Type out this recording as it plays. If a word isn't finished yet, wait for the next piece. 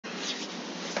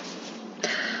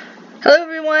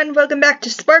everyone, welcome back to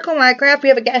Sparkle Minecraft. We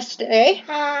have a guest today.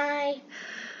 Hi.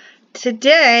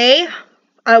 Today,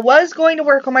 I was going to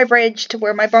work on my bridge to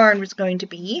where my barn was going to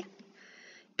be.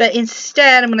 But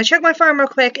instead, I'm going to check my farm real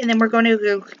quick and then we're going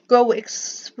to go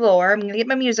explore. I'm going to get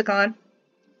my music on.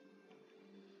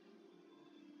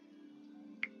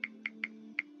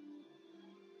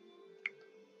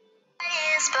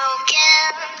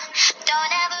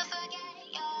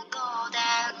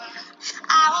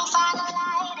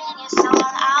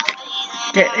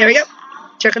 There we go.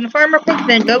 Checking the farm real quick,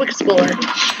 then go explore.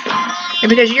 And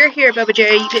because you're here,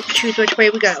 BubbaJ, you get to choose which way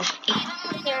we go.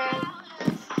 Yeah.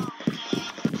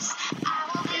 This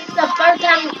is the first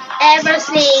time ever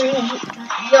seeing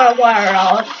your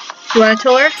world. You want a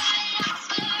tour?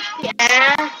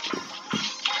 Yeah.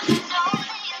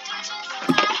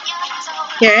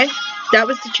 Okay, that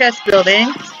was the chest building.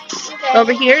 Okay.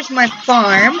 Over here's my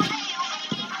farm.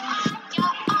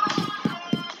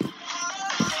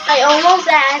 I almost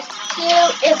asked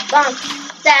you if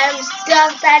that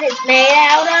stuff that it's made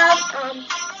out of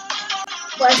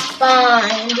was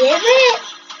fun. Is it?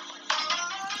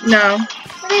 No.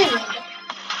 What is it?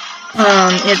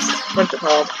 It's, what's it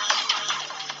called?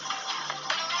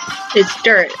 It's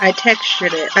dirt. I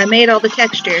textured it. I made all the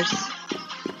textures.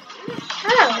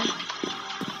 Oh.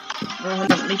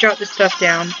 Let me drop this stuff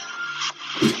down.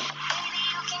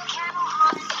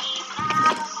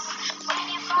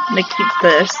 Let me keep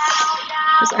this,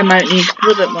 because I might need a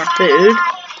little bit more food.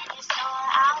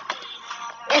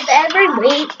 If every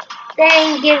week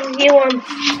thing gives you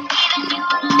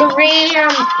 3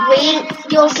 weeks,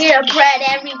 you'll get a bread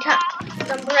every time.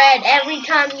 Some bread every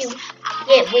time you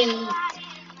get wheat.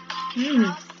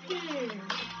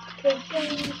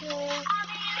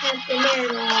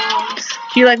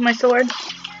 Do you like my sword?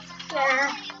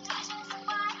 Yeah.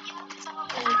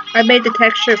 I made the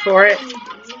texture for it.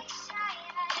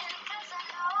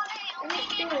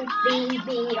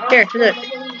 Here, look.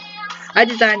 I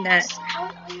designed that.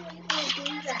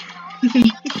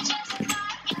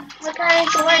 What kind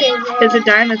of sword is it? It's a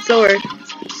diamond sword.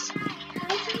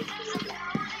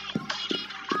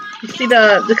 You see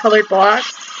the colored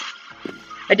blocks?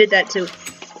 I did that too.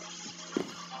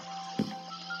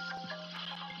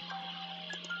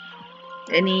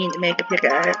 I need to make a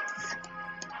pickaxe.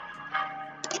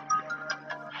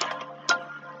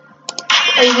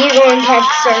 Are you going to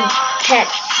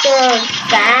texture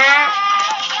that?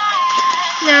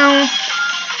 No.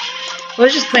 I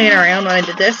was just playing around when I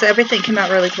did this. Everything came out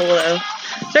really cool though.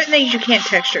 Certain things you can't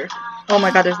texture. Oh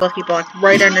my god, there's lucky block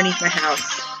right underneath my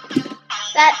house.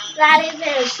 That isn't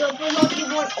a super lucky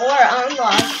one or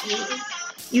unlucky.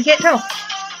 You can't tell.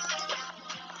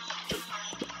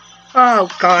 Oh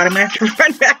god, I'm gonna have to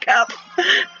run back up.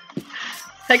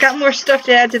 I got more stuff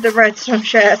to add to the redstone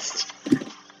chest.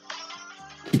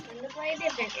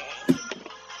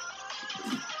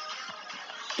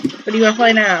 What do you want to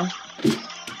play now?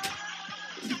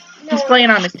 No. He's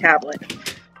playing on his tablet.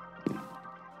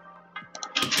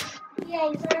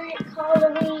 Yeah, he's on it.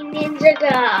 Halloween Ninja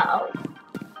Go.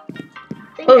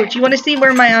 Oh, do you want to see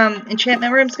where my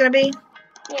enchantment room's gonna be?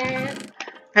 Yeah.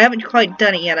 I haven't quite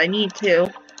done it yet. I need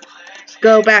to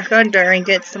go back under and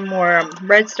get some more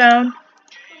redstone.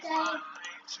 Okay.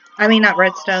 I mean, not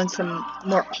redstone, some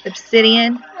more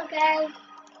obsidian. Okay.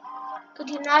 Could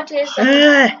you not just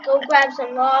go grab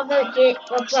some lava, get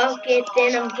a bucket,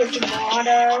 then get some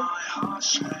water?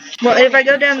 Well, if I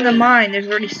go down to the mine, there's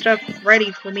already stuff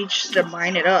ready for me just to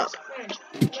mine it up.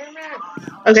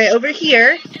 Okay, over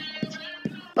here.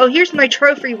 Oh, here's my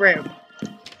trophy room.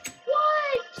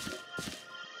 What?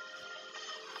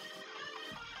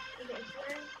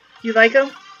 You like them?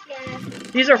 Yeah.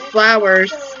 These are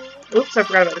flowers. Oops, I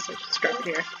forgot about this scrap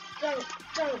here.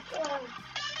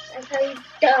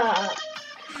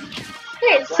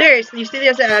 Seriously, you see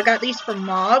this? I got these from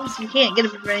mobs. You can't get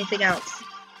them from anything else.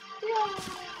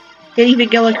 Can't even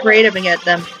go in creative and get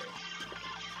them.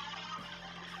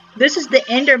 This is the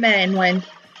Enderman one.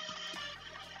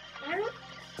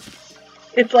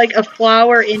 It's like a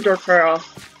flower indoor pearl.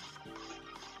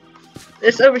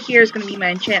 This over here is going to be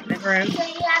my enchantment room.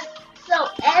 So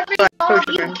every mob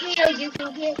you kill, you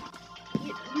can get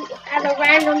you at a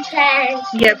random chance.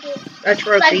 Yep, a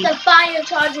trophy. Like the fire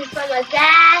charges from a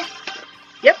gas.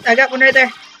 Yep, I got one right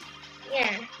there.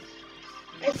 Yeah.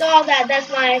 I saw that, that's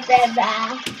why I said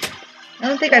that. I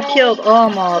don't think I've killed all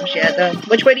mobs yet, though.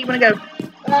 Which way do you want to go?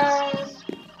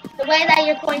 The way that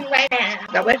you're pointing right now.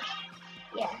 That way?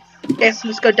 Yes. Okay, so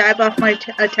let's go dive off my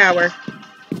tower.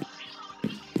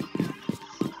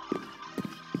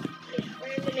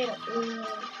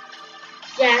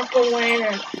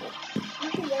 Jack-o'-lantern.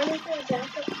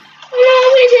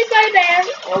 No, we just got by bear.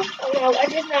 Oh no, I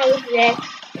just noticed it.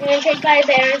 I'm gonna take by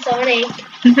bear and Sonic.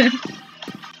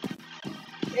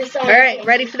 Alright,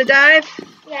 ready for the dive?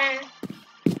 Yeah.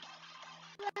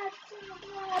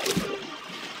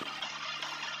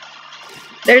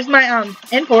 There's my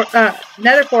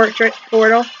nether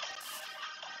portal.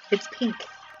 It's pink.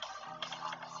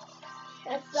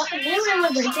 That's a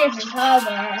different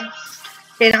color.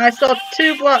 Okay, now I still have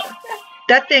 2 blocks.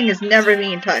 That thing is never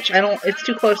being touched. It's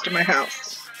too close to my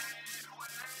house.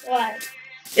 What?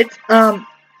 It's an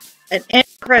end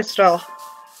crystal.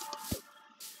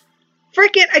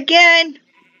 Frick it again!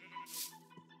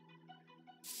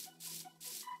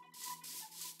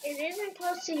 It isn't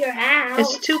close to your house.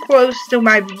 It's too close to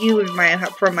my view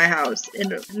from my house.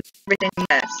 And everything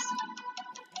mess.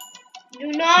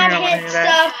 Do not hit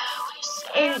stuff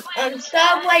on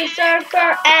Subway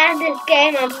Surfer and this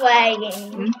game I'm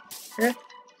playing. Okay.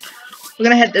 We're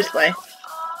gonna head this way.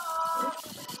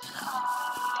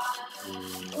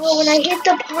 Oh, when I hit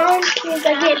the pumpkins,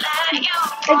 I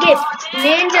get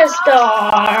ninja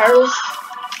stars.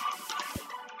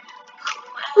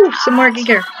 Ooh, some more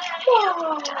gear.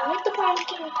 Whoa, hit the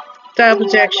pumpkin. Style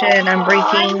projection, I'm breaking.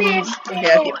 I missed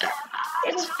Yeah, it.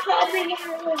 It was probably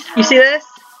you see this?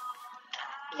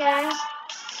 Yeah.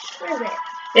 What is it?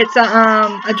 It's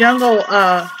a jungle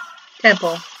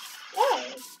temple. Oh.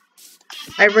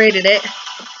 I rated it.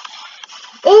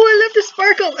 Oh, I love the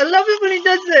sparkle. I love it when he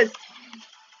does this.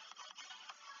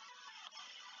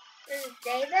 Does it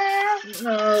stay there?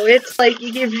 No, it's like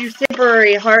it gives you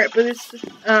temporary heart boost.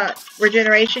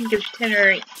 Regeneration gives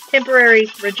you temporary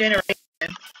regeneration.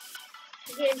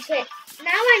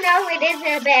 Now I know it isn't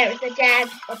a bear. It's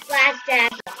a black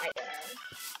jaguar.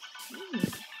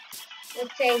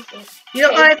 Let's taste it. You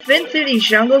know, I've been through these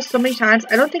jungles so many times.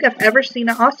 I don't think I've ever seen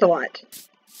an ocelot.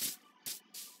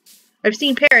 I've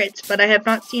seen parrots, but I have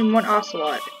not seen one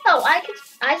ocelot. Oh,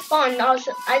 I saw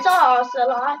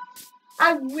ocelot.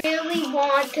 I really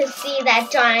want to see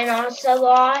that giant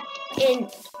ocelot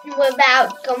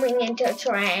without going into a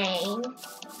train.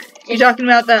 You're talking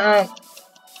about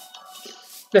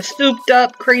the souped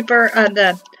up creeper,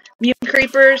 the mutant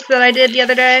creepers that I did the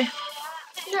other day?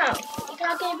 No, I'm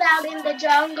talking about in the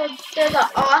jungle. There's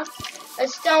a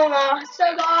stone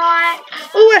ocelot.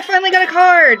 Oh, I finally got a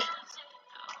card.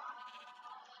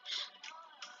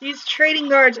 These trading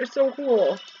cards are so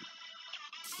cool.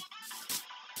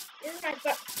 This is my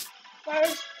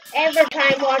first ever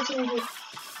time watching you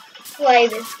play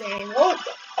this game. Oh,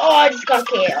 I just got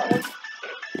killed.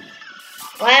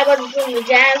 Why was it from the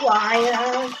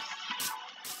jaguar?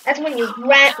 That's when you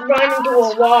run into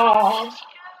a wall.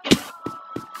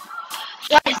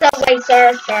 Like Subway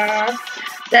Surfer.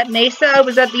 That mesa I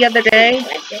was at the other day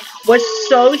was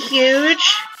so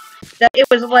huge that it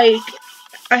was like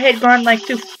I had gone like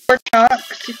through 4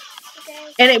 chunks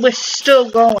and it was still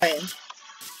going.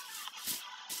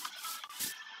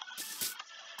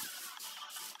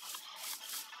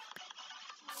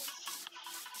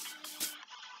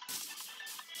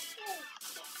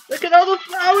 Look at all the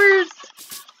flowers!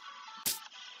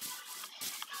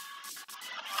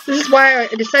 This is why I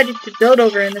decided to build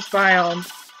over in this biome.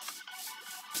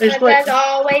 There's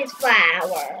always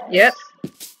flowers. Yep.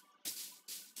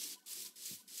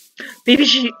 Baby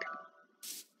sheep.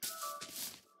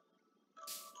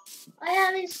 I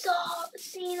haven't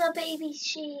seen a baby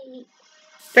sheep.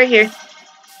 Right here.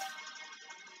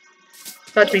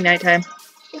 It's about to be nighttime.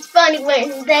 It's funny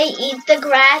when they eat the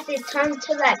grass, it turns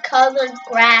to that colored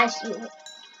grass you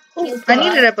I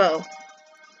needed a bow.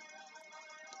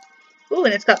 Ooh,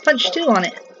 and it's got punch too on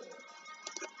it.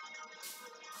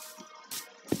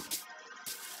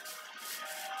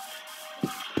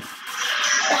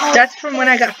 That's from when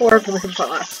I got 4 of the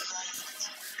boss.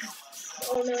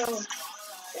 Oh no.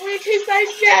 Which is my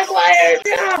jaguar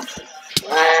jump.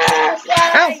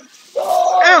 Ow!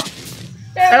 Ow!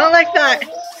 I don't like that.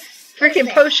 Freaking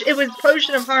potion, it was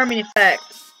potion of harmony effect.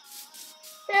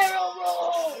 Barrel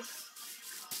roll!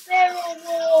 Barrel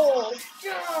roll!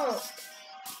 Jump!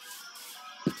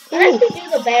 I should do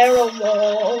the barrel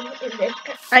roll in this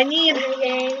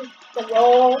game. The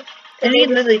roll. I need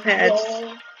lily pads.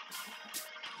 Roll.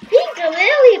 Pink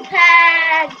lily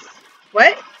pads!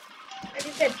 What? I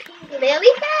just said pink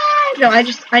lily pads? No,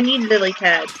 I need lily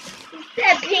pads. You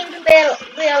said pink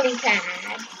lily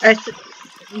pads. I said,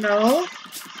 no.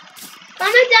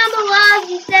 Comment down below if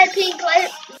you said pink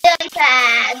lily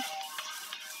pads.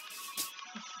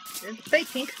 I didn't say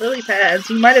pink lily pads.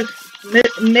 You might have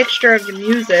mixture of the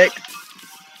music.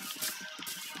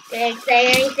 Did I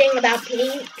say anything about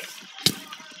pink?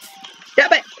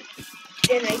 Stop it!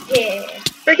 Then I did.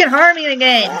 Freaking harmony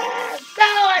again.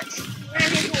 Don't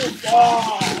run into a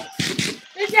wall.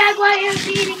 jaguar is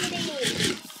eating me.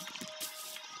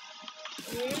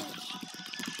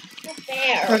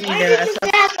 Fair. Why did the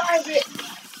jaguar get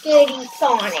eat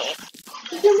Sonic?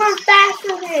 He can run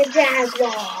faster than a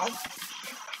jaguar.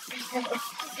 Run.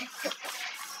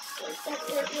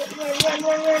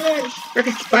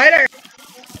 Freaking spider!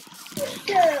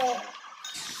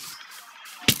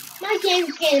 My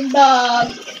game's getting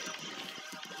bugged.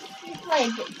 I'm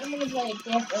gonna play a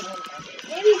different one.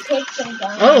 Maybe Pixel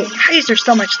Gun. Oh, why is there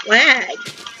so much lag?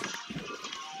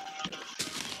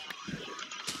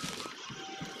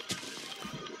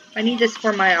 I need this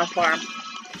for my farm.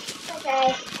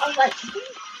 Okay, I'll let you.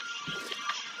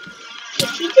 Did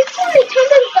she just want to turn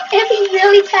them every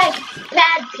really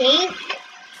bad pink?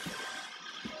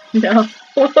 No.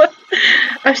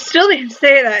 I still didn't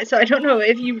say that, so I don't know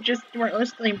if you just weren't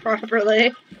listening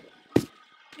properly.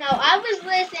 No, I was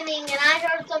listening and I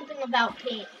heard something about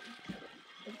pink.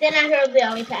 But then I heard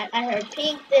lily pad. I heard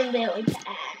pink, then lily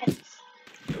pads.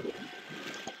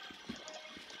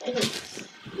 I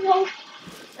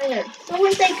heard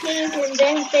someone say pink and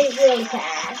then say lily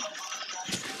pad.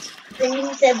 Then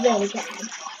you said lily pad.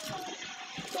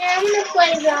 Yeah, I'm gonna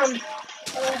play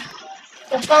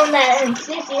the phone that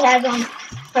Sissy has on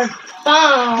her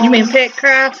phone. You mean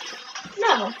Pitcraft?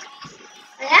 No,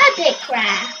 I had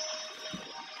Pitcraft.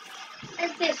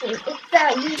 It's this one. It's the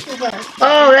YouTuber.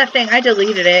 Oh, that thing. I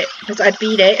deleted it because I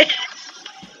beat it.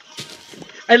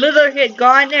 I literally had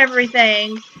gotten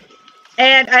everything,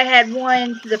 and I had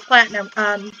won the platinum,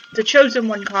 the chosen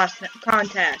one contest.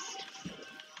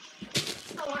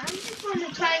 Oh, I'm just going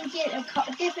to try and get a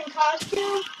different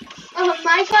costume.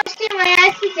 My costume,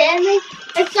 I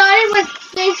thought it was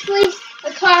basically a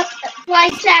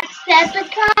like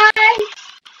Jacksepticeye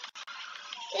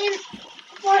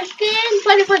for skin,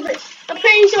 but it was, I'm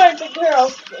pretty sure it's a girl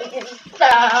skin, so.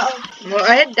 Well,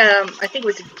 I had, I think it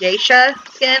was a geisha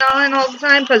skin on all the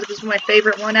time because it was my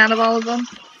favorite one out of all of them.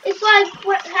 It's like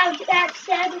how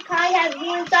Jacksepticeye has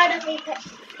one side of his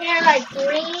hair like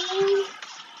green,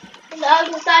 and the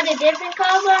other side a different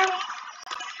color.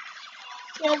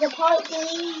 Yeah, the part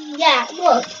green. Yeah,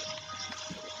 look.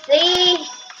 See?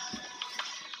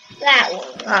 That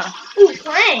one. Oh. Ooh,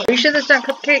 playing. Are you sure that's not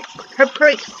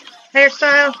Cupcake's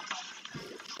hairstyle?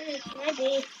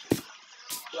 Maybe.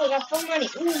 Ooh, I got so many.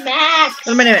 Ooh, Max.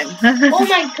 What am I doing? Oh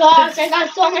my gosh, I got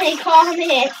so many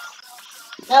comments.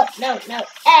 No.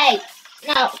 Hey,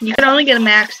 no. You can only get a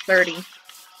max 30.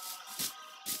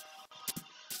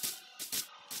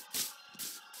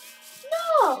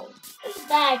 No. It's a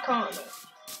bad comment.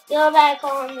 Still a bad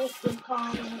comment. Good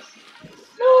comment.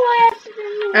 No, I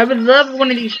accidentally. I would love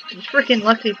one of these freaking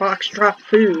Lucky Box drop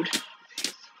food.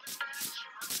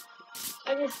 I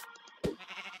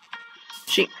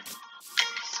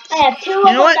have two of them.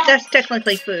 You know what? That's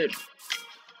technically food.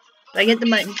 But I get the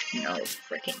money. No,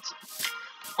 freaking.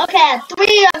 Okay, I have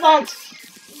 3 of them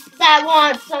that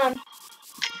want some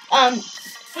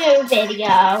food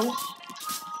videos.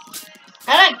 I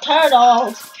like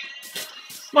turtles.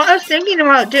 Well, I was thinking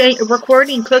about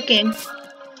recording cooking.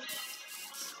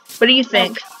 What do you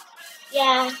think?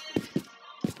 Yeah.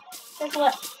 That's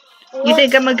what. You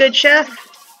think I'm a good chef?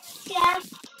 Yeah.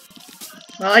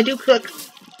 Well, I do cook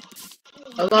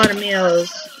a lot of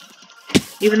meals.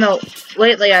 Even though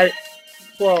lately I've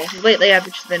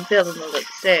just been feeling a little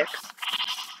sick.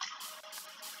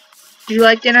 Did you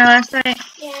like dinner last night?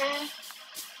 Yeah.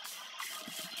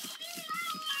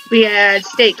 We had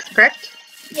steaks, correct?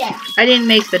 Yeah. I didn't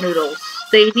make the noodles.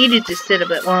 They needed to sit a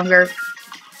bit longer.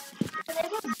 But they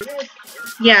were good.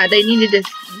 Yeah, they needed to.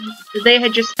 They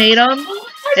had just made them,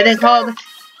 and then called. I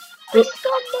just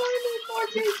got money for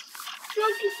just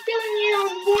stealing it on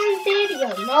one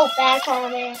video. No, back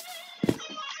on it.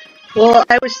 Well,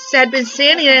 had been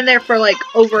standing in there for like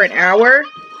over an hour,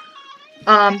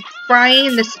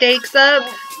 frying the steaks up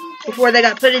before they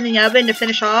got put in the oven to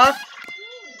finish off.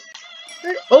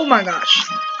 Oh my gosh!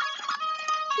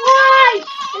 Why?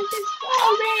 This is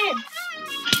frozen.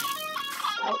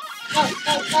 Oh. I'm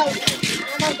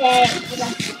okay.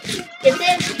 Get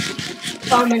this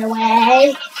foaming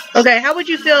away. Okay, how would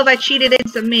you feel if I cheated in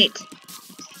some meat?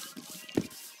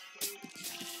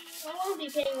 I won't be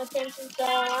paying attention, so I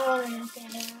won't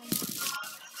understand.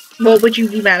 Well, would you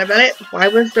be mad about it? Why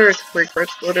was there a creeper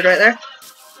exploded right there?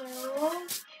 No.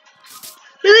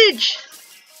 Village!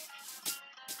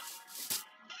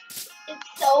 It's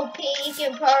so pink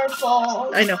and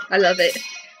purple. I know, I love it.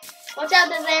 Watch out,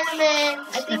 there's Enderman.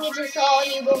 I think it just saw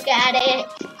you. Look at it.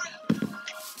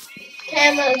 The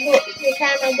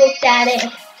camera looked at it.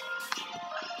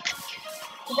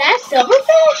 Is that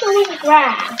silverfish or was it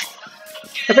grass?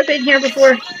 Have I been here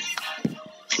before?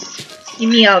 Give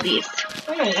me all these.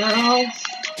 I don't know.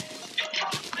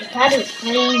 The cat is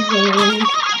freezing.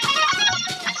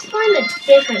 It's kind of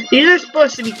different. These are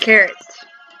supposed to be carrots.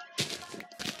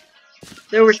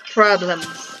 There was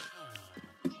problems.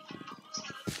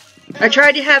 I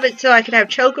tried to have it so I could have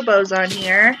chocobos on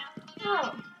here.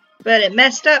 Oh. But it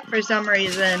messed up for some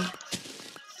reason.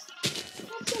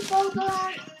 Chocobos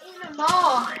are in a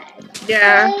mod.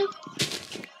 Yeah. Okay?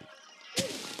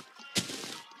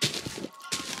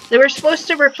 They were supposed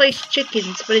to replace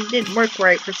chickens, but it didn't work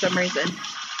right for some reason.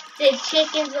 The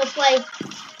chickens replace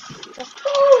the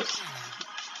post.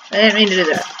 I didn't mean to do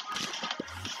that.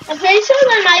 I'm pretty sure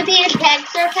there might be a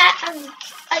texture pack.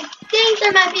 I think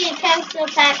there might be a texture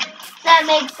pack that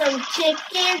makes some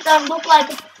chickens look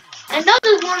like. I know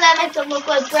there's one that makes them look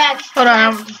like rats. Hold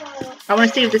on, I want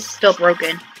to see if this is still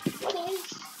broken. What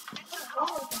is?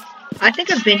 I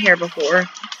think I've been here before.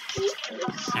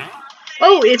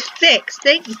 Oh, it's fixed.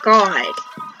 Thank God.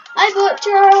 Hi,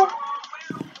 Butcher.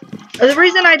 The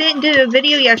reason I didn't do a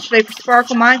video yesterday for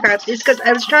Sparkle Minecraft is because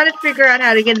I was trying to figure out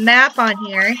how to get a map on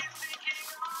here.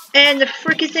 And the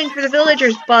freaking thing for the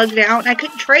villagers bugged out, and I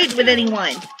couldn't trade with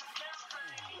anyone.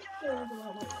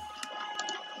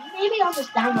 Maybe I'll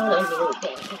just download a new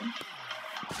game.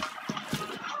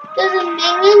 Does a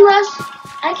Minion Rush?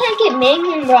 I can't get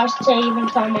Minion Rush to even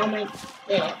come on my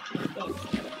thing.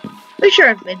 Pretty sure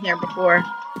I've been here before.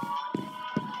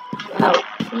 Oh,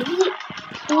 P-D-S-K.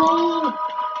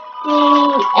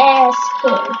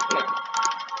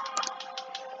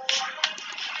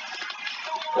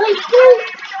 Like,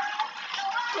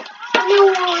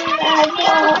 I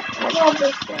don't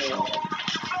understand.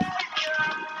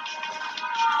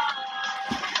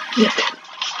 Yeah.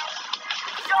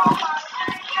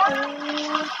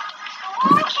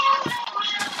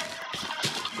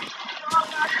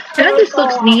 I know this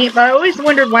looks neat, but I always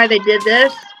wondered why they did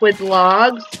this with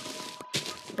logs.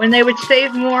 When they would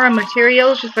save more on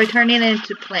materials just by turning it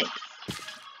into planks.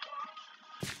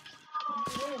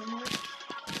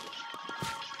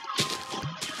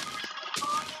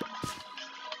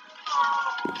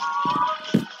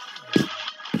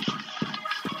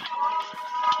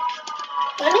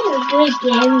 I think it's a good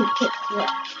game to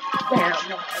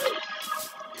download.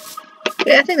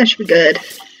 Yeah, I think that should be good.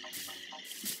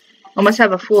 Almost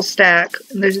have a full stack.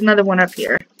 And there's another one up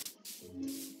here.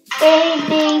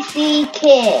 ABC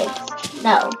Kids.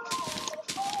 No.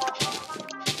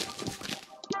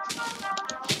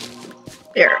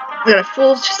 There. We got a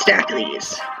full stack of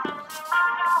these.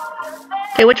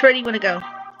 Okay, which way do you want to go?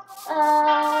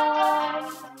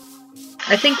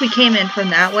 I think we came in from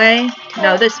that way.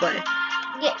 No, this way.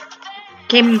 Yes.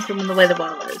 Came in from the way the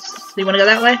wall is. So you want to go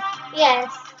that way?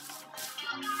 Yes.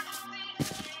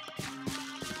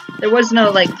 There was no,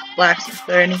 like, blacksmith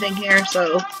or anything here,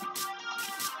 so...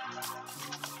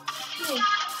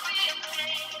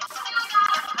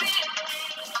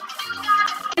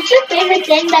 What's your favorite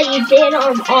thing that you did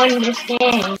on this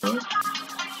game?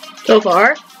 So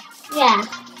far? Yeah.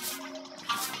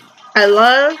 I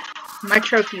love my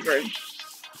trophy bird.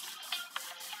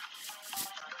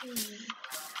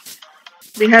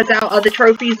 Because how all the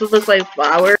trophies look like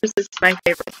flowers, it's my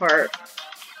favorite part.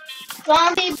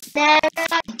 Zombie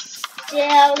banana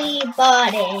jelly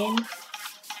button.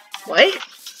 What?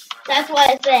 That's what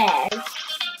it says.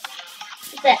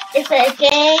 It's a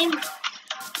game.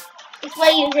 It's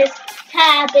where you just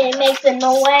tap and it makes a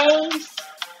noise.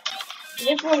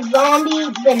 This one's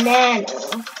zombie banana.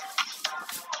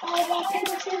 Oh,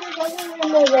 I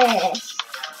remember this.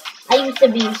 I used to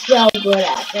be so good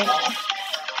at this.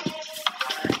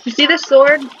 You see this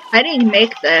sword? I didn't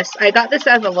make this. I got this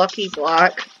as a lucky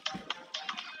block.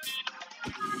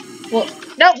 Well,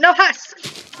 no husk!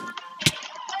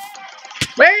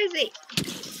 Where is he?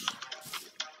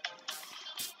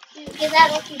 Did you get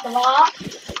that lucky block?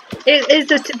 It is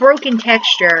a broken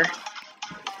texture.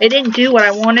 It didn't do what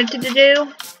I wanted it to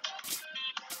do.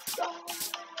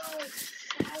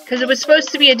 Because it was supposed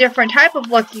to be a different type of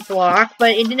lucky block,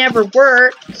 but it never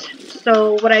worked.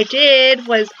 So what I did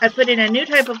was I put in a new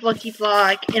type of lucky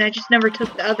block, and I just never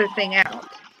took the other thing out.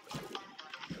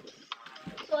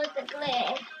 So it's a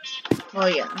glitch. Oh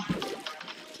yeah.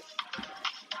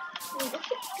 It's a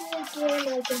good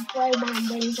game I can play my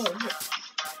rainbow.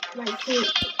 My two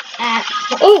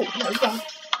apps. Oh! My God.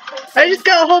 I just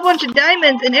got a whole bunch of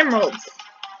diamonds and emeralds.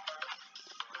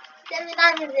 7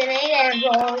 diamonds and 8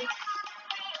 emeralds.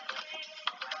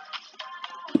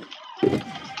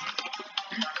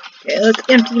 Okay, let's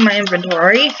empty my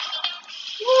inventory. Well,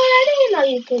 I didn't know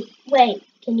you could. Wait,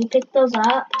 can you pick those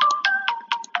up?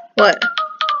 What?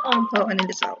 Oh, I need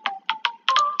this out.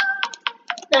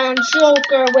 Some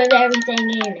sugar with everything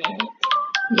in it.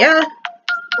 Yeah.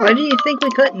 Why do you think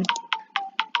we couldn't?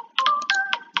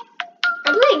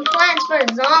 I'm playing Plants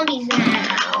vs. Zombies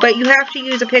now. But you have to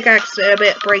use a pickaxe to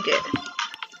break it.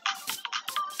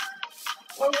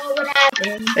 Or what would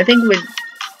happen? I think it would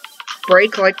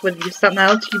break like with something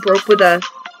else you broke with a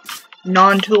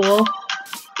non-tool.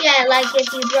 Yeah, like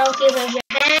if you broke it with your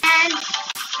hand.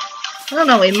 I don't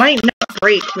know, it might not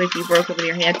break if you broke it with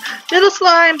your hand. Little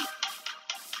slime!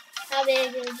 How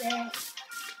big is it?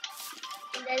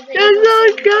 They're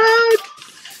so good!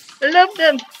 I love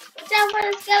them! Watch out for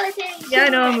the skeleton! Yeah, I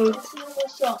know I moved.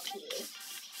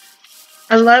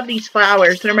 I love these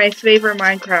flowers. They're my favorite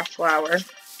Minecraft flower.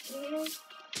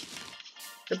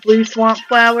 The blue swamp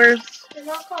flowers. They're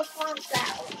not called swamp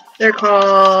flowers. They're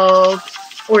called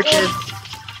orchids.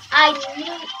 I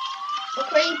knew a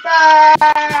creeper!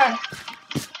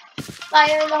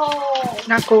 Fire in the hole!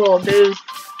 Not cool, dude.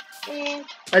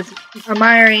 I'm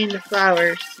admiring the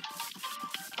flowers.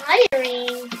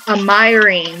 Iron?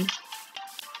 Admiring.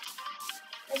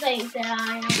 I thought you said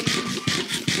iron.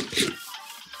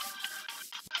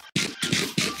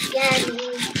 Yanny.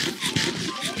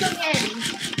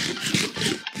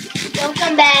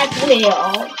 Welcome back,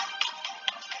 Will.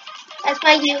 That's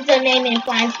my username in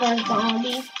Plants vs.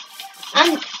 Zombies.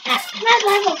 I'm at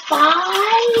level 5?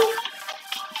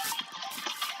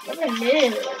 Never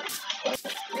knew.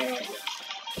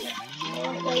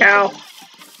 Cow.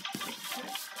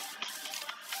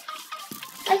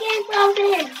 Again,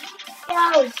 frozen.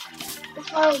 Froze. It's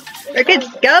froze. Freaking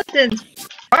skeletons.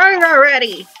 Fire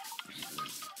already.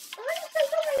 I want to say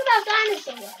something about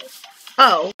dinosaurs.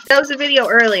 Oh, that was a video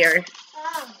earlier.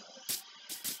 Oh.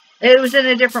 It was in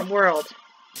a different world.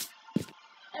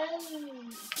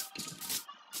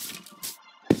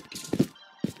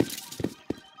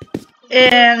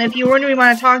 And if you're wondering what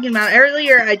I'm talking about,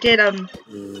 earlier I did,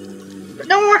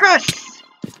 no more husks!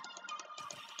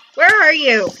 Where are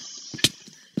you?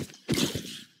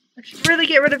 I should really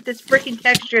get rid of this freaking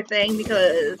texture thing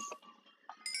because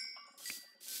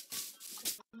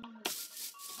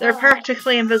they're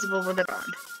practically invisible with it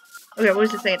on. Okay, what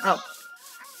was it saying? Oh.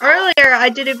 Earlier I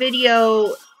did a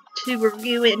video to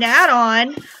review an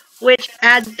add-on which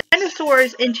adds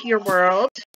dinosaurs into your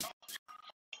world.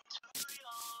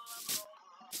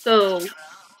 So,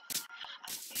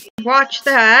 watch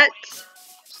that.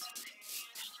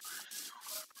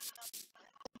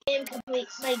 And complete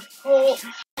my whole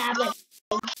tablet.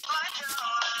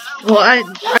 Well, I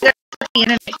got the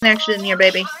internet connection here,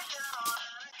 baby.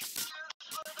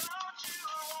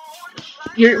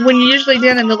 When you're usually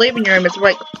down in the living room, it's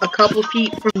like a couple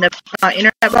feet from the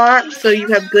internet box, so you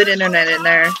have good internet in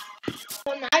there.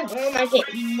 In my room, I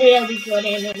get really good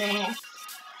internet.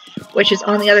 Which is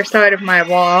on the other side of my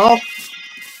wall.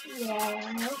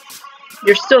 Yeah.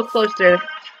 You're still closer.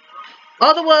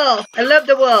 Oh, the wool! I love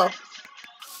the wool!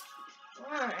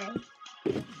 Why?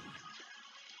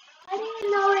 I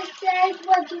didn't know it says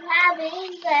what you have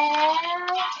in there.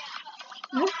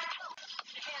 Hmm?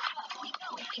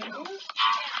 Okay.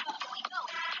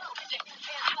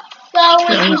 So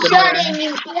when you shut it and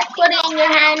you put it in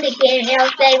your hand again,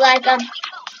 it'll say like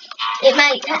it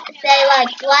might say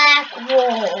like black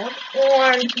wool,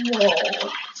 orange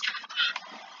wool.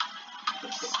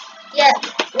 Yep,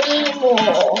 green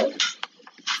wool.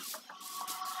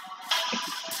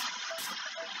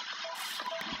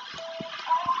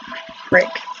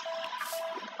 Frick.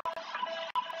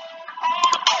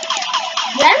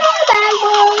 Is that not a bad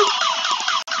word?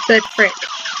 Said frick.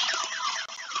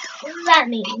 What does that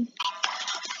mean?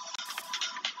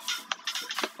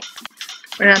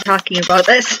 We're not talking about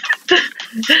this.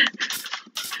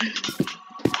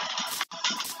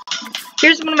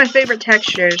 Here's one of my favorite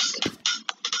textures.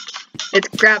 It's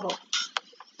gravel.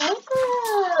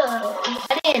 Oh,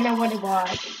 I didn't know what it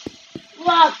was.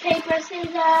 Rock, paper,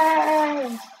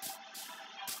 scissors.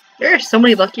 There are so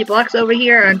many lucky blocks over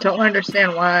here, and I don't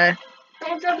understand why.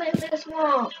 Hands up in this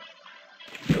swamp.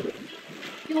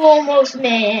 You almost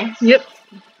missed. Yep.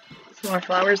 Some more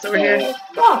flowers over here.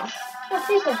 Rock,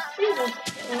 paper, scissors.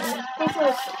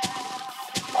 Paper.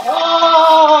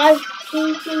 Oh, I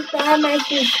think that might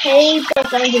be paper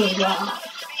than rock.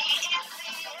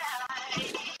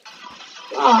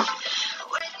 Rock.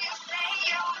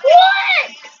 What?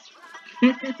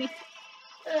 You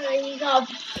got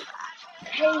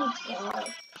paper.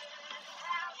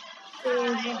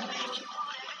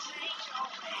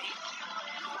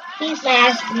 He's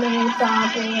asking me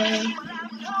something.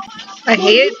 I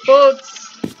hate boats.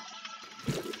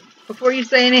 Before you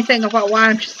say anything about why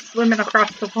I'm just swimming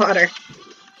across the water.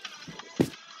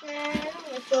 I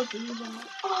don't want to do that.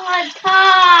 Oh, I'm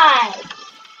tired.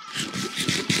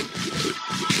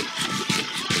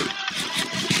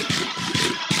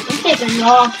 taking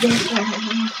off this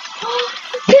one.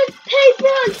 It's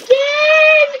paper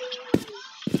again!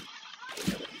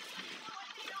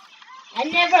 I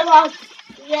never lost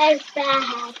this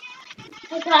bad.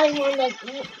 I thought I won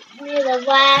near the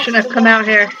last. Shouldn't have come out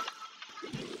here.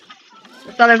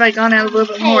 I thought if I'd gone out a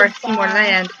little bit more, see more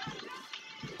land.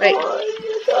 Wait. Oh,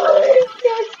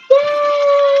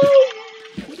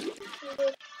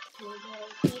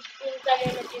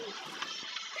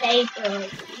 paper.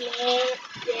 Yeah,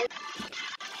 this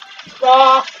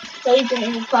rock. So you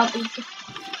can probably.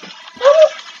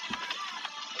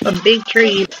 Some big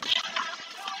trees.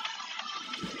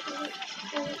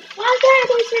 Why can't I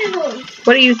go through?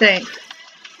 What do you think?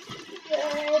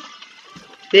 Good.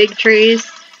 Big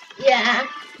trees? Yeah.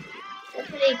 That's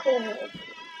pretty cool.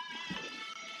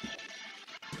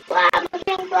 Wow, my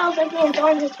game froze again.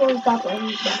 Darn, this one's up and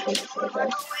I'm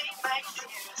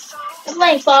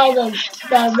playing Follow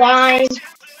the Line.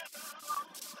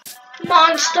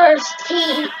 Monsters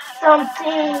Tea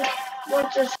something.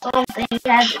 What's or something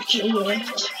has a key.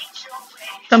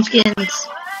 Pumpkins.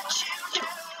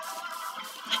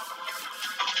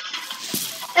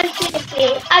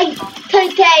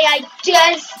 I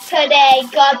just today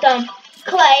got them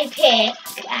clay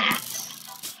pickaxe.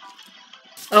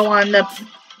 Oh, on the...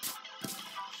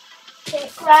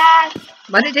 Pickaxe.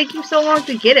 Why did it take you so long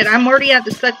to get it? I'm already at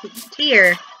the second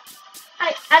tier.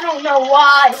 I don't know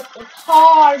why. It's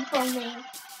hard for me.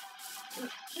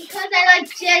 Because I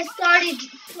just started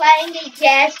playing it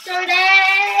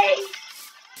yesterday.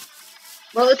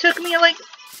 Well, it took me like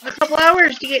a couple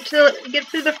hours to get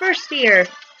through the first tier.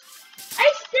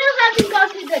 I still haven't gone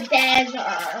to the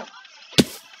desert.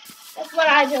 That's what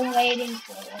I've been waiting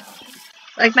for.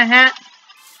 Like my hat?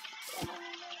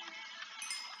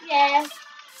 Yeah.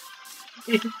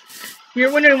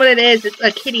 You're wondering what it is. It's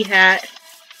a kitty hat.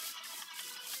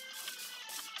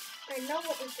 I know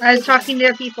what it's I was talking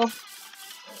to people.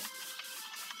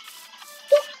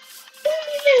 Don't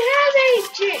even have any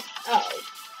gems. Oh.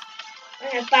 I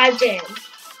have 5 gems.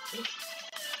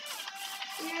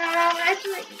 No, that's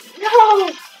not.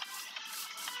 No!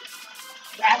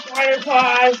 That's what it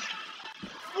was.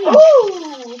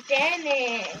 Ooh, damn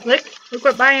it. Look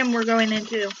what biome we're going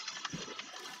into.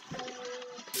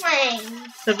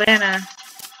 Plains. Savannah.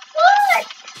 What?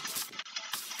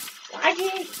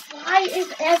 Why is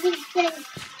everything...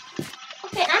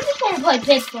 Okay, I'm just gonna play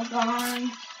Pixel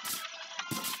Gun.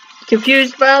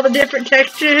 Confused by all the different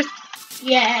textures?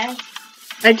 Yeah.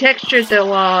 I textured the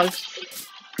logs.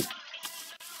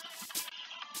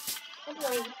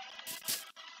 Okay.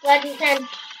 What is that?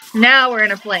 Now we're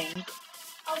in a plain.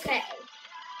 Okay.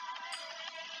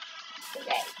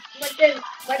 Okay.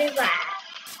 What is that?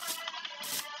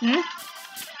 Hmm?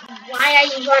 Why are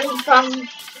you running from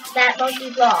that monkey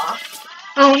block?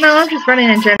 Oh no, I'm just running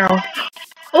in general.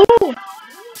 Oh!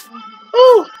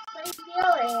 Oh! Play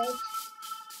village.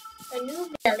 A new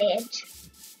village.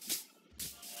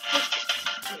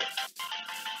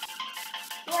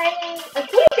 Playing a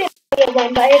creepy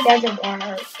one, but it doesn't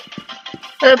work.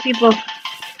 Other people.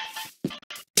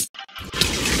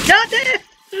 Not this!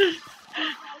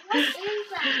 What is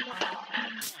that mob?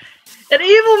 An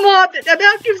evil mob that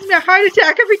about gives me a heart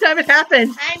attack every time it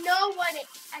happens. I know,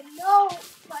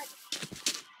 but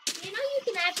you know you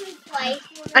can actually play.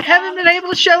 I haven't been able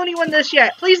to show anyone this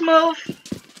yet. Please move.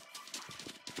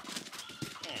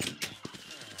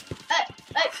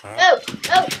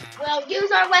 Well,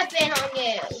 use our weapon on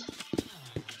you.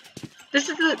 This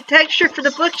is the texture for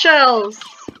the bookshelves.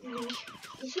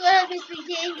 You should have just been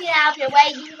getting out of your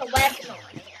way, use a weapon on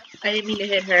you. I didn't mean to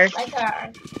hit her. Like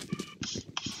her.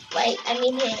 Wait, I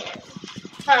mean him.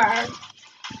 Her.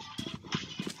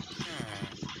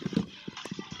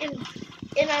 In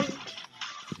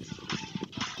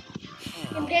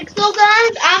pixel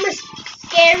guns, I'm a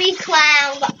scary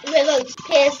clown with a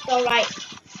pistol right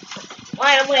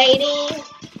while I'm waiting.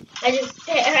 I just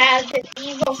stare at this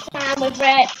evil clown with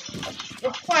red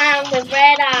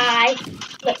eye,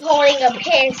 but holding a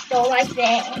pistol like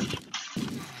that.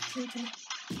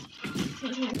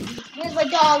 There's a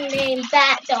dog named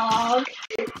Bat Dog.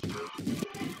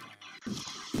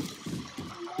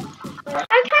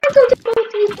 I can't go to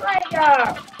multiplayer.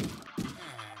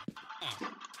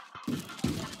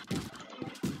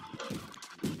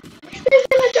 This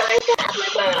is a giant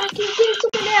tablet where I can get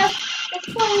someone else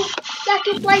that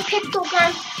can play pixel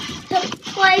gun to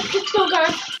play pixel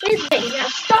gun with me. Now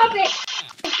stop it,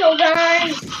 pixel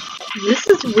guns. This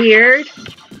is weird.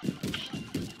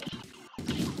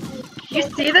 You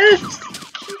see this?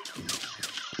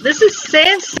 This is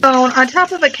sandstone on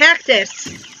top of a cactus.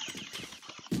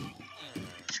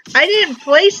 I didn't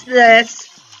place this.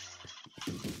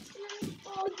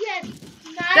 Oh Yes,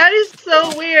 That is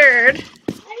so weird.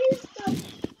 That is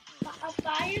a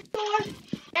fire sword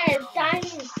and a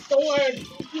diamond sword.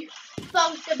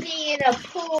 Supposed to be in a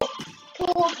pool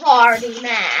party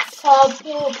map called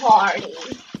Pool Party.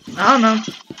 I don't know.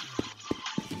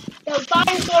 The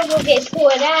fire sword will get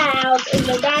pulled out, and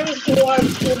the diamond sword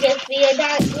will just be a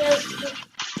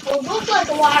will look like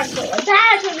a water sword.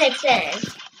 That doesn't make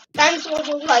sense. Diamond swords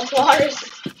look like water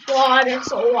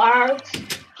swords.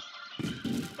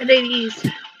 Ladies.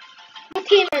 What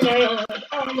team am I on?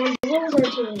 I'm on the loser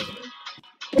team.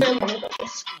 And I'm gonna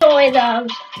destroy the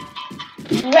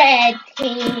red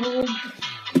team.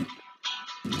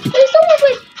 There's someone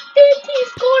with 15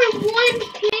 scored 1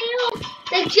 kill.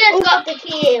 They just got the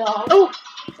kill. Oh.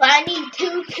 So I need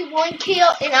 1 kill,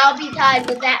 and I'll be tied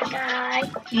with that guy.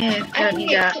 Yeah, I don't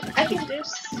need that. I can do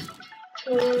this.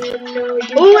 No,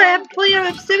 oh, I have plenty of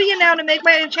obsidian now to make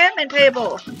my enchantment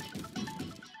table.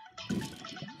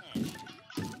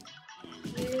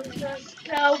 Let's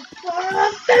go for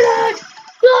a finish.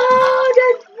 Oh,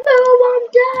 just move him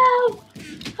down.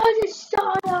 I just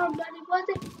shot him, but it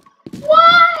wasn't.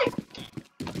 What?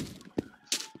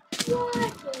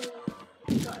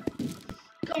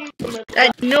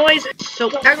 That noise is so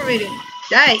aggravating.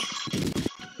 Die.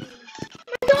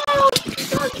 No,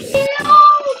 got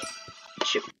killed.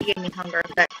 Shoot, you gave me hunger.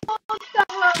 What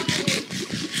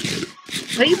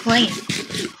are you playing?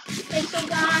 Okay, so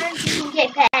guys, you can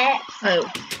get pets. Oh.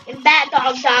 And Bat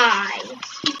Dog died.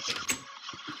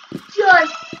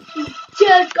 He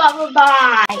just got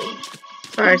revived.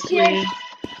 Sorry, sweetie.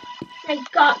 They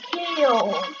got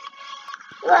killed.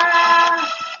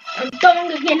 Ah, I'm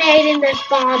throwing a grenade in the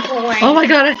spawn point. Oh my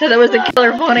god, I thought that was a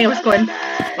killer pony. I was going,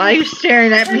 why are you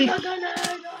staring at me?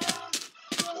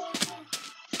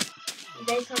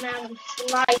 They come out and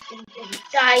slicing and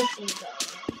dicing them.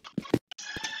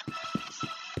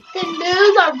 The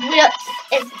noobs are real.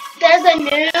 If there's a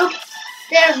noob,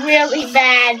 they're really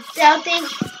bad. They'll think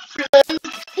blue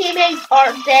teammates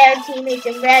are their teammates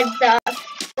and red's the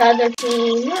other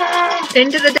team. Ah,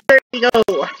 Into the desert we go.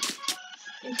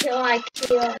 until I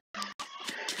kill.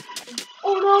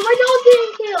 Oh no, my dog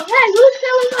didn't kill. Hey, who's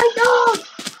killing my dog?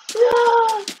 No!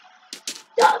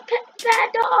 Bad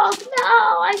dog! No,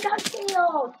 I got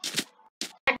killed.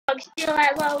 That dog's still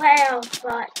at low health,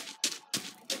 but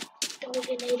don't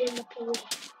grenade in the pool.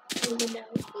 Oh no.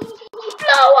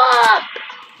 Blow up!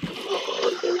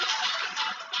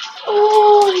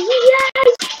 Oh yes!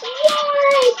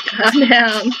 What? Calm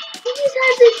down. He just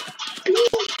has this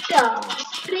big stuff.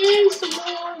 Big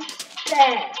small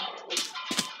spell.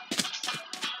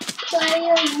 Player you.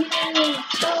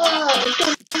 Oh,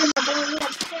 I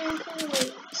have 10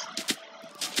 points.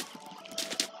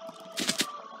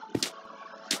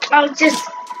 I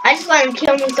just let him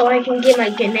kill me so I can get my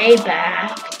grenade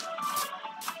back.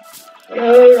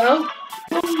 What?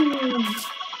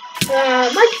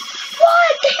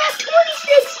 They have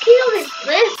 26 kills. It's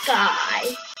this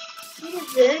guy.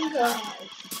 He's this guy.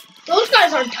 Those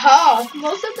guys are tough.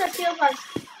 Most of their kills are.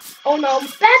 Oh no,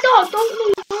 bad dog! Don't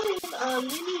move.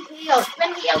 You need heals.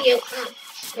 Let me heal you.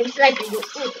 I'm sniping you.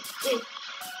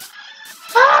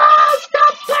 Oh,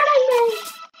 stop burning me!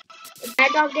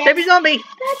 Bad dog dead. Baby zombie.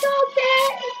 Bad dog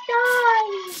dead. Die.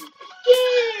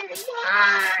 Again.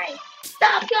 Why?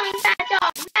 Stop killing bad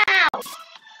dog now.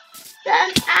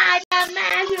 I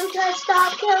demand you to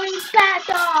stop killing bad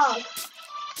dog.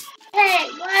 Hey,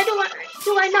 why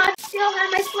do I not still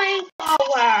have my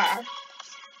flamethrower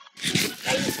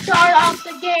that you start off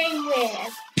the game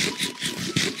with?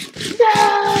 No!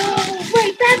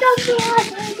 Wait, bad dog's alive.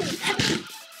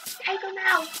 Take him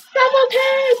out. Double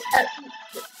team.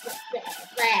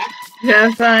 Yeah,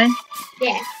 I'm fine.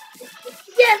 Yeah.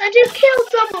 Yes, I just killed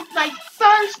some of my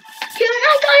first kill.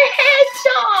 I got a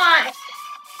headshot.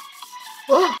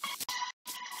 Oh.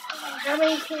 How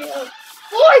many kills?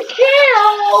 4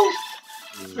 kills!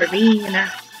 Ravina. I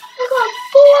got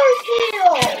 4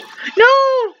 kills! No!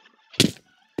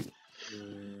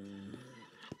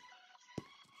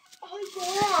 I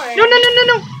won! No.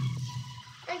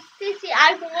 And Sissy, I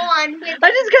won with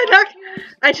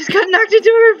I just got knocked into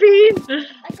a ravine.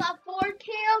 I got 4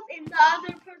 kills and the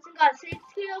other person got 6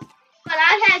 kills. But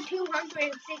I had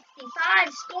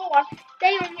 265 score.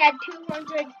 They only had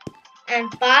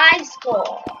 205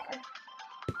 score.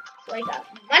 So I got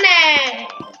money.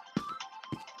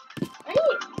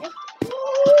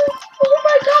 Oh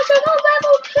my gosh, I got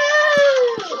level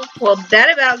 2. Well, that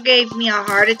about gave me a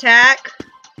heart attack.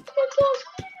 I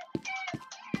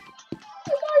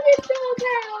got this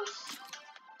doghouse.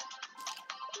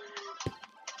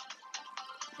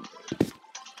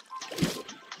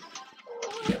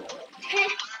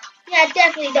 Yeah, that's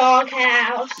definitely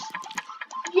doghouse.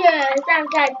 Yes,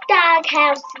 I've got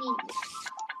doghouse.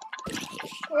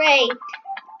 Great.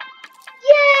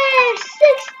 Yes, 60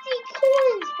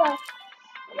 coins, but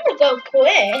I'm gonna go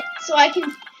quit so I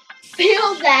can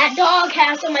build that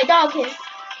doghouse so my dog can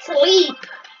sleep.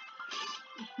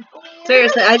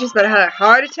 Seriously, I just about had a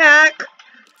heart attack.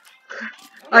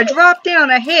 I dropped down,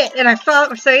 I hit, and I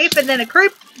felt safe, and then a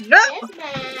creeper, no! Yes,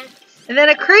 Max. And then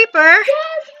a creeper Yes,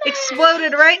 Max.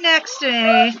 exploded right next to me.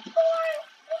 I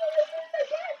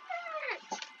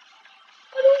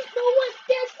don't know what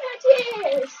deathmatch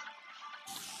is.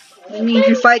 You mean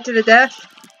you fight to the death?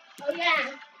 Oh, yeah.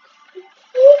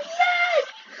 Oh, yes!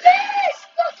 Yes!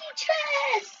 Lucky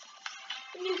chest!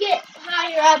 When you get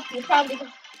higher up, you probably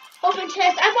can open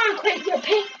chest. I want to create your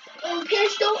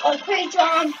pistol or create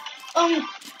your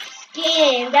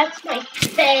skin. That's my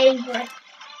favorite.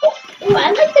 Oh,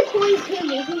 I like the coins too.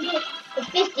 You can get the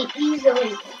 50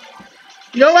 easily.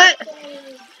 You know what?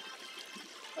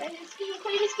 Create a skin,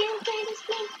 create a skin, create a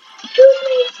skin. Choose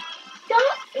me.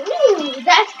 Stop. Ooh,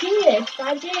 that's good.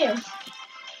 5 gems.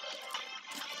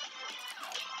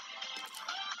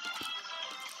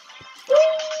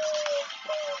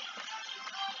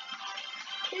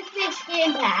 This big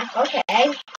skin pack.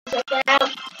 Okay. Check that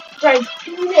out. Try to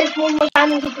do this one more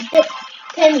time and get the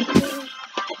 10.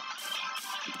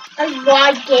 I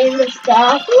like getting the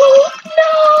stuff. Oh, no!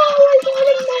 I got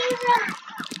it mad.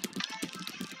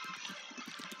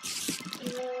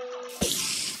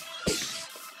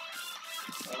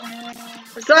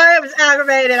 I'm sorry I was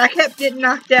aggravated. I kept getting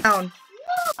knocked down.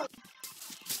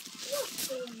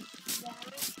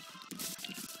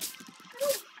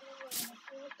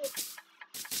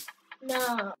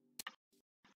 No.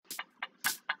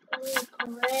 Oh,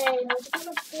 great. I was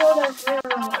gonna build a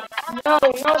house. No,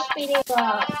 no speeding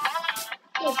up.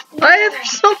 Why are there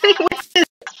so many witches?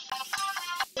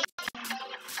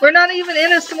 We're not even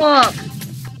in a swamp.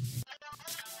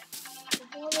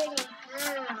 Building a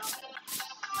house.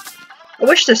 I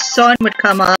wish the sun would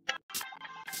come up.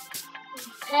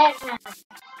 Pet house.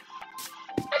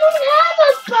 I don't have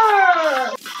a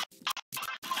bird.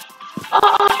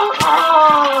 Oh,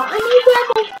 I need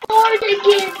level 4 to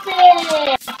get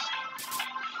this.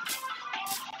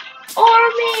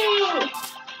 Army.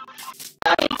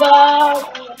 Sorry, Bob.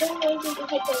 I don't know if you can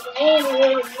take the rain or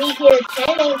me get a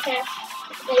 10 attack.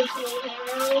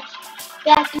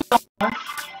 That's more.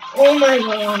 Oh my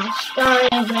gosh.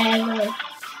 Starting better.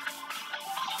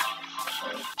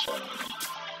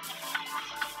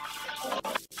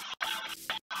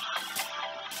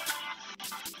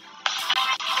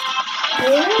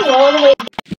 All the way.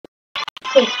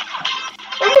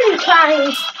 I'm gonna try and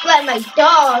let my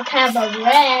dog have a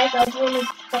rest. I was gonna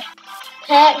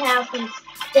pet house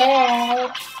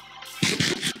instead.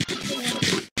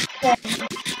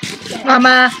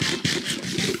 Mama.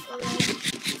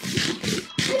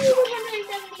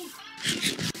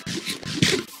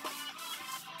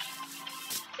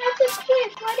 That's a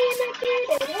quit. Why didn't I get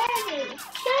it?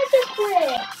 That's a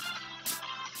quit.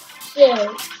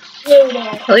 Shoot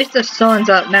it. At least the sun's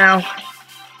up now.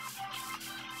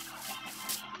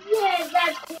 Yes,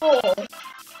 that's cool.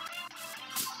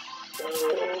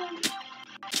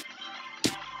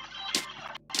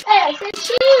 Hey, I said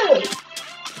shoot.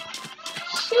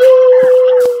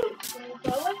 Shoot.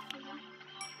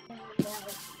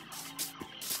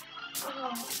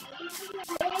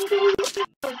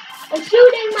 I'm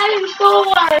shooting my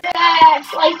sword. That's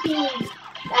slicey.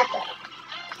 That's it.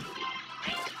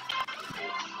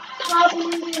 Top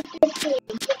 150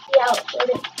 out.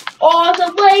 Oh, the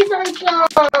laser gun.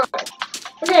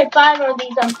 We're gonna buy one of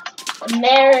these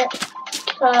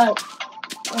America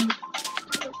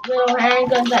little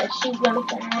handguns that shoot really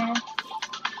fast.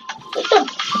 What the?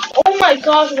 Oh my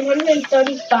gosh,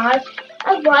 135. I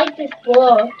like this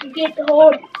book. You get the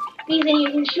whole piece and you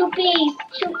can shoot bees.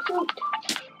 Shoot.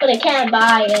 But I can't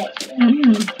buy it.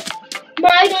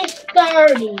 Minus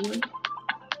 30.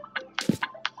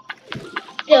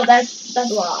 Still, that's a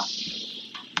lot.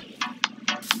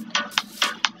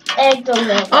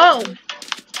 Excellent. Oh!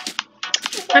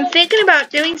 I'm thinking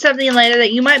about doing something later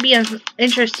that you might be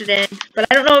interested in, but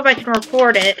I don't know if I can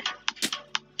record it.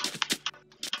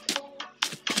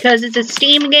 Because it's a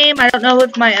Steam game, I don't know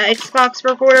if my Xbox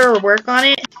recorder will work on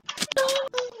it.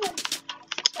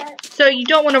 So you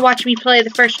don't want to watch me play the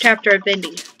first chapter of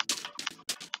Bendy.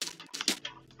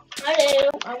 I do.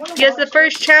 Because the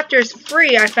first chapter is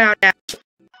free, I found out.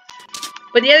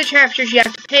 But the other chapters you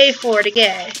have to pay for to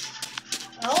get.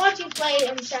 I'll watch you play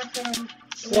chapter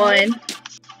 1.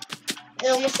 It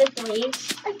almost said 3.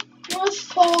 I was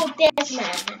told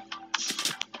Deathmatch.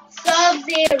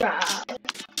 Sub-Zero.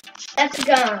 That's a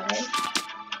gun.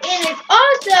 And it's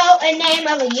also a name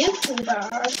of a YouTuber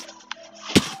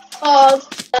called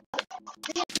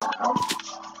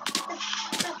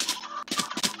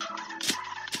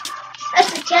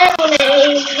That's the channel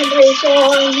name, I'm pretty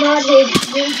sure, not his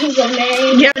YouTuber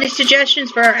name. Do you have any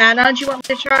suggestions for add-ons you want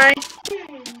me to try?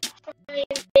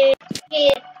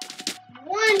 Get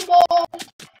one bowl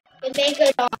and make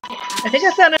a dog house. I think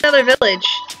I found another village.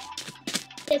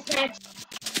 If that's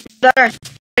That's our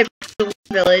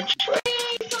village.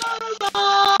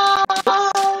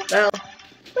 Well,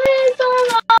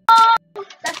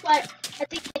 that's what I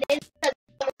think it is.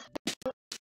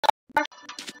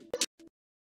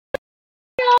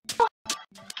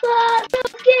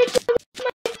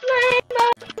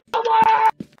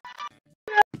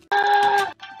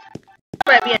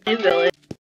 might be a new village.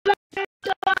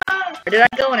 Or did I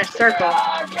go in a circle?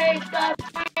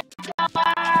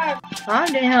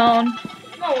 Calm down.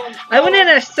 I went in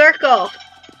a circle.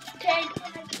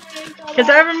 Because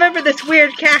I remember this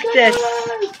weird cactus.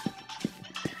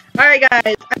 Alright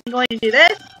guys, I'm going to do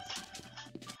this.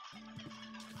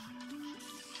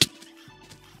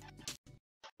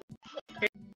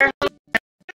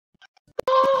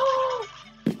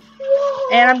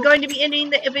 And I'm going to be ending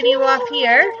the video off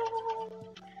here.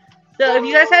 So if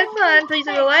you guys had fun, please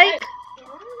leave a like,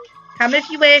 comment if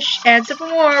you wish, and some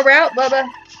more. We're out, Bubba.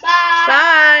 Bye.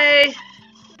 Bye.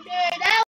 Bye.